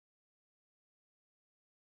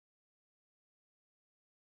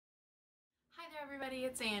everybody,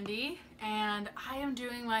 it's Andy, and I am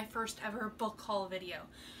doing my first ever book haul video.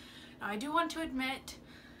 Now, I do want to admit,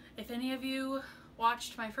 if any of you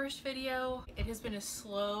watched my first video, it has been a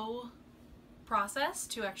slow process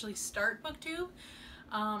to actually start BookTube,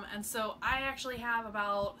 and so I actually have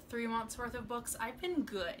about 3 months worth of books. I've been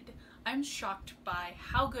good. I'm shocked by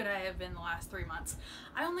how good I have been the last 3 months.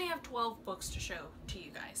 I only have 12 books to show to you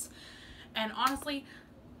guys, and honestly,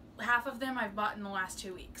 half of them I've bought in the last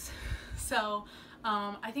 2 weeks. So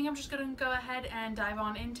I think I'm just gonna go ahead and dive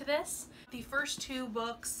on into this. The first two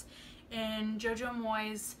books in Jojo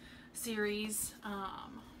Moyes series,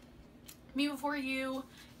 Me Before You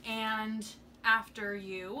and After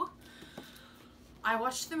You. I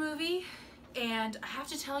watched the movie and I have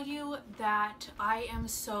to tell you that I am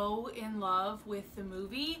so in love with the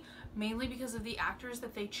movie, mainly because of the actors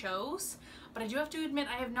that they chose. But I do have to admit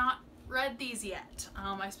I have not read these yet.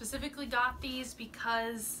 I specifically got these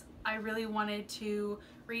because I really wanted to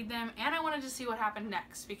read them and I wanted to see what happened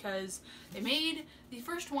next, because they made the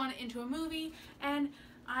first one into a movie and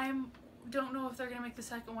I don't know if they're gonna make the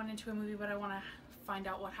second one into a movie, but I want to find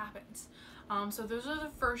out what happens. So those are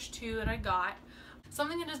the first two that I got.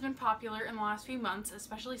 Something that has been popular in the last few months,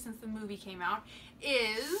 especially since the movie came out,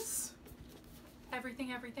 is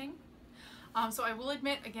Everything. So I will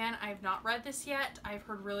admit, again, I have not read this yet. I've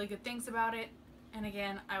heard really good things about it, and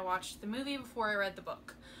again, I watched the movie before I read the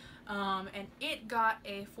book. And it got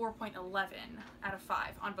a 4.11 out of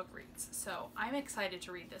 5 on Goodreads. So I'm excited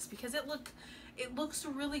to read this because it looks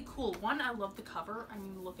really cool. One, I love the cover. I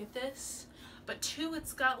mean, look at this. But two,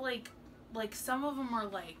 it's got like some of them are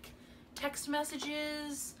like text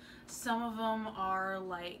messages. Some of them are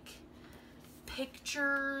like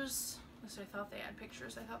pictures. So I thought they had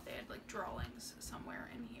pictures. I thought they had like drawings somewhere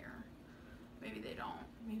in here. Maybe they don't.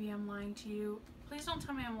 Maybe I'm lying to you. Please don't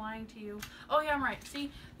tell me I'm lying to you. Oh yeah, I'm right.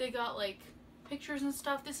 See, they got like pictures and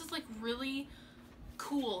stuff. This is like really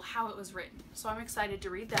cool how it was written. So I'm excited to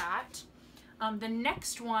read that. The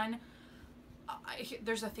next one,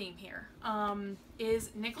 there's a theme here,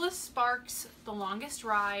 is Nicholas Sparks' The Longest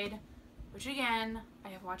Ride, which again, I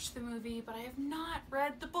have watched the movie, but I have not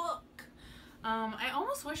read the book. I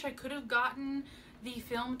almost wish I could have gotten the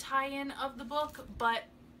film tie-in of the book, but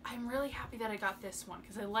I'm really happy that I got this one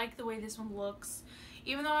because I like the way this one looks.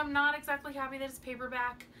 Even though I'm not exactly happy that it's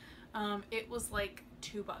paperback, it was like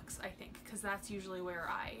 $2, I think, because that's usually where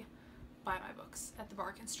I buy my books, at the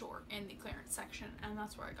bargain store in the clearance section, and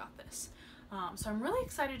that's where I got this. So I'm really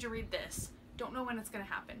excited to read this. Don't know when it's going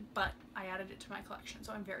to happen, but I added it to my collection,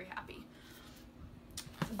 so I'm very happy.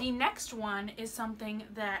 The next one is something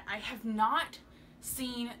that I have not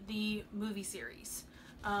seen the movie series.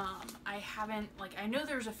 I haven't, like, I know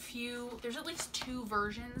there's at least 2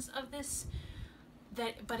 versions of this,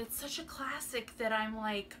 but it's such a classic that I'm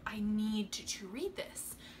like, I need to read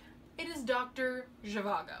this. It is Dr.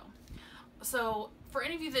 Zhivago. So for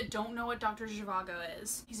any of you that don't know what Dr. Zhivago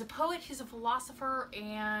is, he's a poet, he's a philosopher,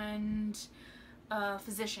 and a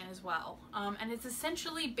physician as well. And it's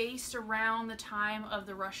essentially based around the time of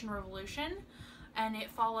the Russian Revolution, and it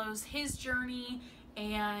follows his journey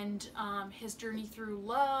and his journey through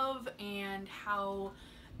love and how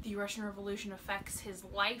the Russian Revolution affects his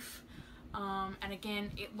life. And again,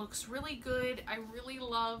 it looks really good. I really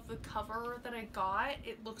love the cover that I got.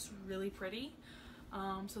 It looks really pretty.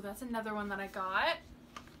 So that's another one that I got.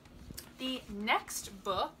 The next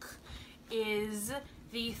book is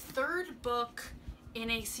the 3rd book in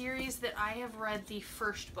a series that I have read the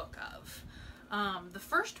first book of. The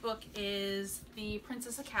first book is The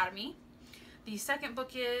Princess Academy. The second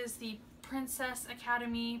book is The Princess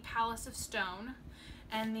Academy Palace of Stone.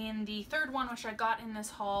 And then the third one, which I got in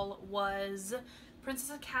this haul, was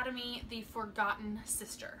Princess Academy The Forgotten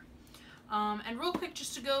Sister. And real quick,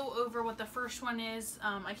 just to go over what the first one is,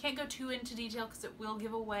 I can't go too into detail because it will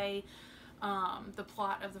give away the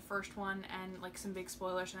plot of the first one and like some big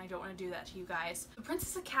spoilers, and I don't want to do that to you guys. The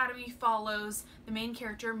Princess Academy follows the main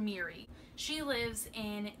character, Miri. She lives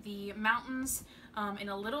in the mountains in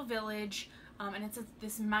a little village, and it's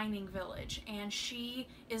this mining village, and she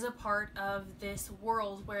is a part of this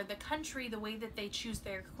world where the country, the way that they choose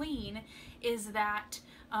their queen is that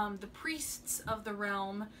the priests of the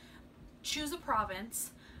realm choose a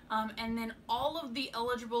province, and then all of the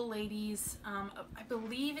eligible ladies, I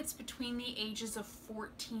believe it's between the ages of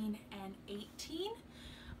 14 and 18,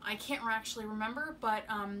 I can't actually remember, but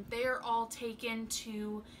they are all taken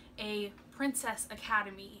to a princess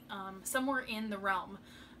academy somewhere in the realm,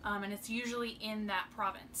 and it's usually in that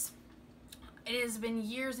province. It has been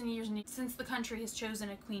years and years and years since the country has chosen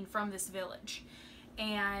a queen from this village,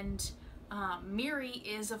 and Miri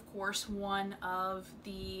is of course one of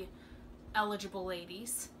the eligible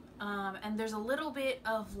ladies. And there's a little bit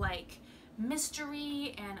of like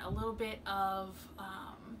mystery and a little bit of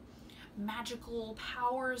magical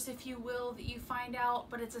powers, if you will, that you find out,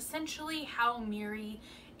 but it's essentially how Miri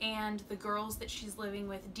and the girls that she's living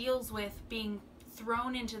with deals with being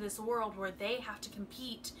thrown into this world where they have to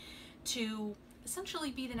compete to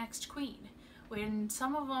essentially be the next queen, when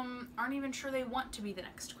some of them aren't even sure they want to be the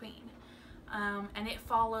next queen. And it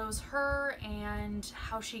follows her and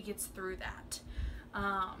how she gets through that.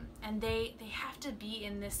 And they have to be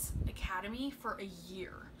in this academy for a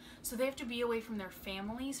year. So they have to be away from their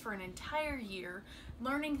families for an entire year,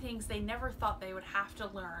 learning things they never thought they would have to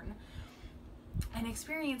learn, and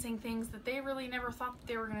experiencing things that they really never thought that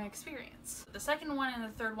they were going to experience. The second one and the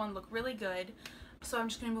third one look really good, so I'm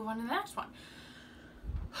just going to move on to the next one.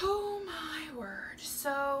 Oh my word.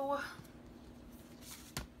 So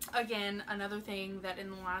again, another thing that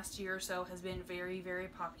in the last year or so has been very, very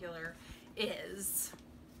popular is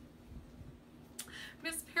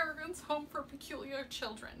Miss Peregrine's Home for Peculiar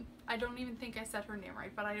Children. I don't even think I said her name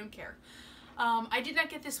right, but I don't care. I did not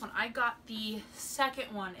get this one. I got the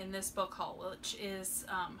second one in this book haul, which is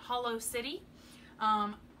Hollow City.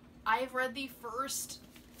 I've read the first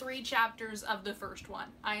 3 chapters of the first one.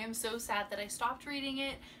 I am so sad that I stopped reading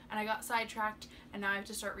it and I got sidetracked, and now I have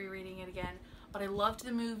to start rereading it again. But I loved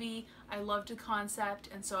the movie, I loved the concept,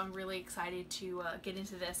 and so I'm really excited to get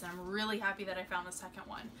into this, and I'm really happy that I found the second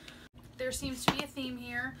one. There seems to be a theme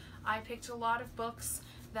here. I picked a lot of books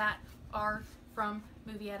that are from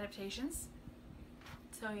movie adaptations,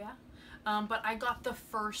 so yeah. But I got the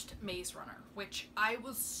first Maze Runner, which I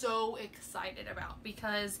was so excited about,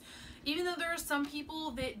 because even though there are some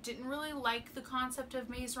people that didn't really like the concept of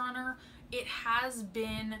Maze Runner, it has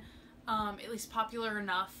been at least popular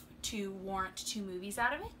enough to warrant 2 movies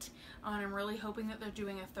out of it. And I'm really hoping that they're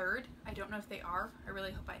doing a third. I don't know if they are. I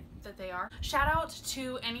really hope that they are. Shout out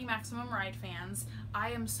to any Maximum Ride fans.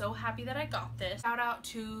 I am so happy that I got this. Shout out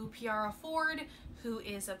to Piara Ford, who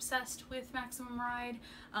is obsessed with Maximum Ride.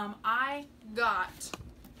 I got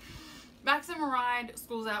Maximum Ride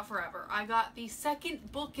School's Out Forever. I got the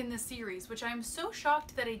second book in the series, which I'm so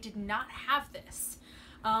shocked that I did not have this.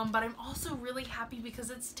 But I'm also really happy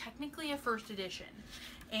because it's technically a first edition.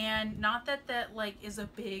 And not that that like is a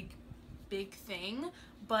big thing,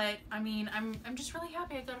 but I mean, I'm just really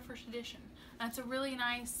happy I got a first edition. And it's a really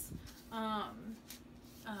nice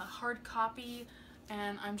hard copy,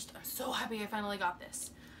 and I'm so happy I finally got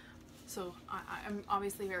this. So I'm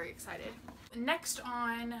obviously very excited. Next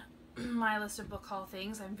on my list of book haul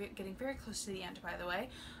things, I'm getting very close to the end, by the way.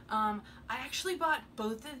 I actually bought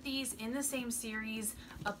both of these in the same series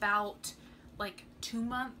about like 2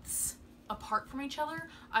 months apart from each other.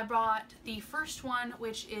 I bought the first one,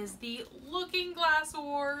 which is the Looking Glass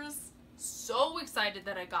Wars. So excited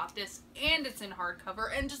that I got this, and it's in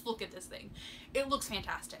hardcover, and just look at this thing. It looks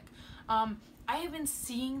fantastic. I have been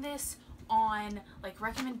seeing this on like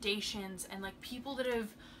recommendations and like people that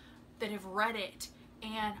have read it,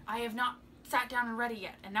 and I have not sat down and read it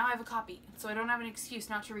yet, and now I have a copy, so I don't have an excuse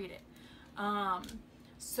not to read it.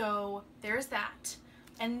 So there's that.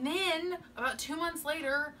 And then about 2 months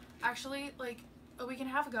later, actually like a week and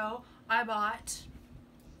a half ago, I bought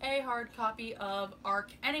a hard copy of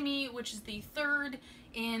Arc Enemy, which is the third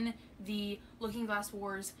in the Looking Glass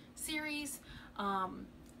Wars series.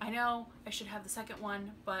 I know I should have the second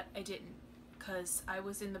one, but I didn't, because I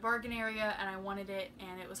was in the bargain area and I wanted it,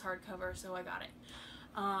 and it was hardcover, so I got it.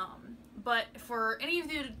 But for any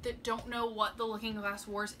of you that don't know what the Looking Glass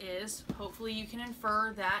Wars is, hopefully you can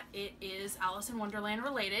infer that it is Alice in Wonderland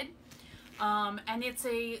related. And it's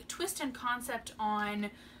a twist and concept on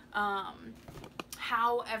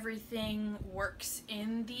how everything works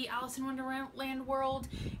in the Alice in Wonderland world.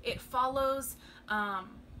 It follows, I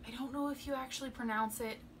don't know if you actually pronounce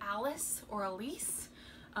it Alice or Elise,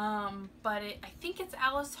 but I think it's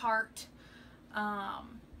Alice Hart.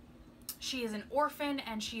 She is an orphan,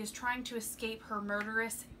 and she is trying to escape her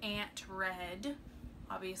murderous Aunt Red.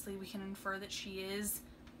 Obviously, we can infer that she is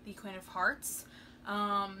the Queen of Hearts.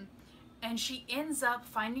 And she ends up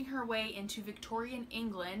finding her way into Victorian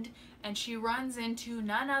England, and she runs into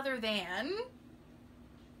none other than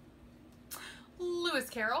Lewis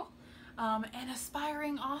Carroll, an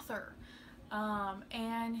aspiring author.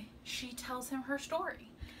 And she tells him her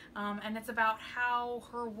story. And it's about how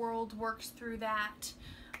her world works through that.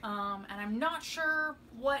 And I'm not sure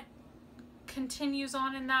what continues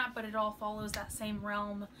on in that, but it all follows that same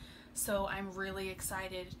realm. So I'm really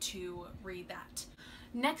excited to read that.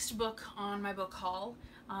 Next book on my book haul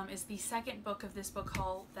is the second book of this book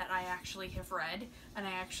haul that I actually have read, and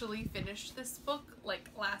I actually finished this book like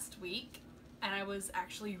last week. and I was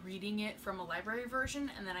actually reading it from a library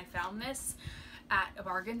version, and then I found this at a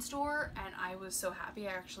bargain store, and I was so happy.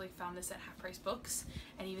 I actually found this at Half Price Books,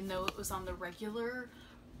 and even though it was on the regular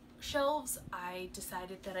shelves, I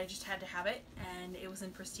decided that I just had to have it, and it was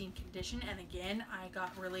in pristine condition. And again, I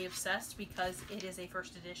got really obsessed because it is a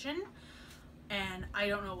first edition, and I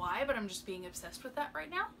don't know why, but I'm just being obsessed with that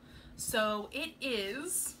right now. So it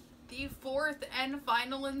is the 4th and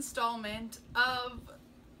final installment of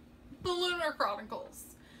the Lunar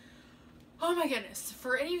Chronicles. Oh my goodness,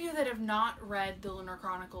 for any of you that have not read the Lunar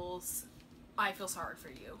Chronicles, I feel sorry for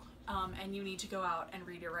you. And you need to go out and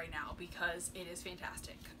read it right now because it is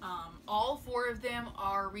fantastic. All 4 of them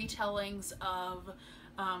are retellings of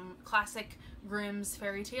classic Grimm's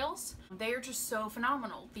fairy tales. They are just so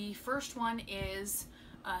phenomenal. The first one is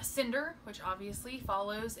Cinder, which obviously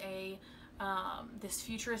follows this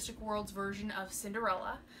futuristic world's version of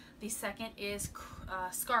Cinderella. The second is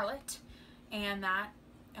Scarlet, and that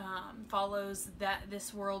follows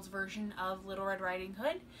this world's version of Little Red Riding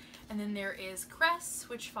Hood. And then there is Cress,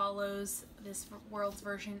 which follows this world's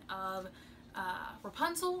version of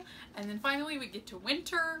Rapunzel. And then finally we get to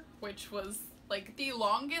Winter, which was like the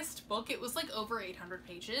longest book. It was like over 800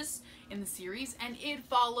 pages in the series, and it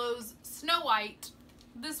follows Snow White,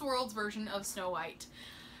 this world's version of Snow White.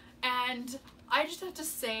 And I just have to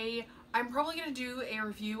say, I'm probably going to do a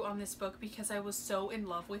review on this book because I was so in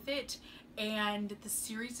love with it, and the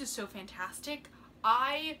series is so fantastic.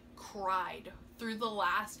 I cried through the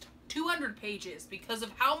last 200 pages because of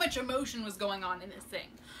how much emotion was going on in this thing.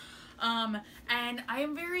 And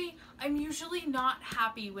I'm usually not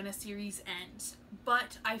happy when a series ends,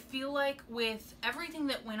 but I feel like with everything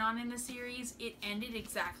that went on in the series, it ended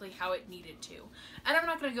exactly how it needed to. And I'm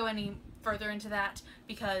not going to go any further into that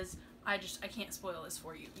because I can't spoil this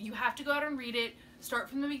for you. You have to go out and read it, start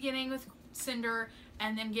from the beginning with Cinder,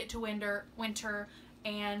 and then get to Winter,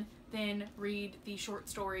 and then read the short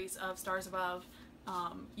stories of Stars Above.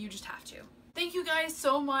 You just have to. Thank you guys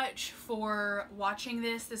so much for watching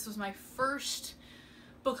this. This was my first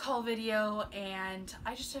book haul video, and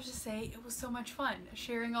I just have to say it was so much fun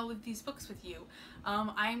sharing all of these books with you.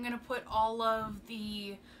 I'm gonna put all of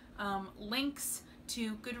the links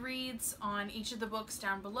to Goodreads on each of the books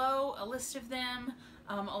down below, a list of them,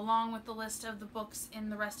 along with the list of the books in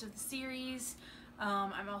the rest of the series.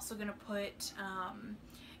 I'm also gonna put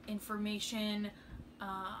information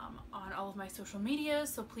on all of my social media,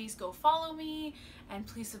 so please go follow me and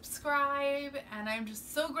please subscribe. And I'm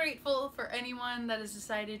just so grateful for anyone that has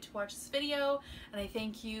decided to watch this video, and I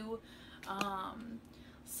thank you.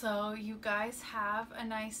 So you guys have a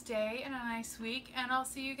nice day and a nice week, and I'll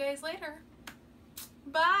see you guys later.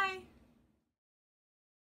 Bye!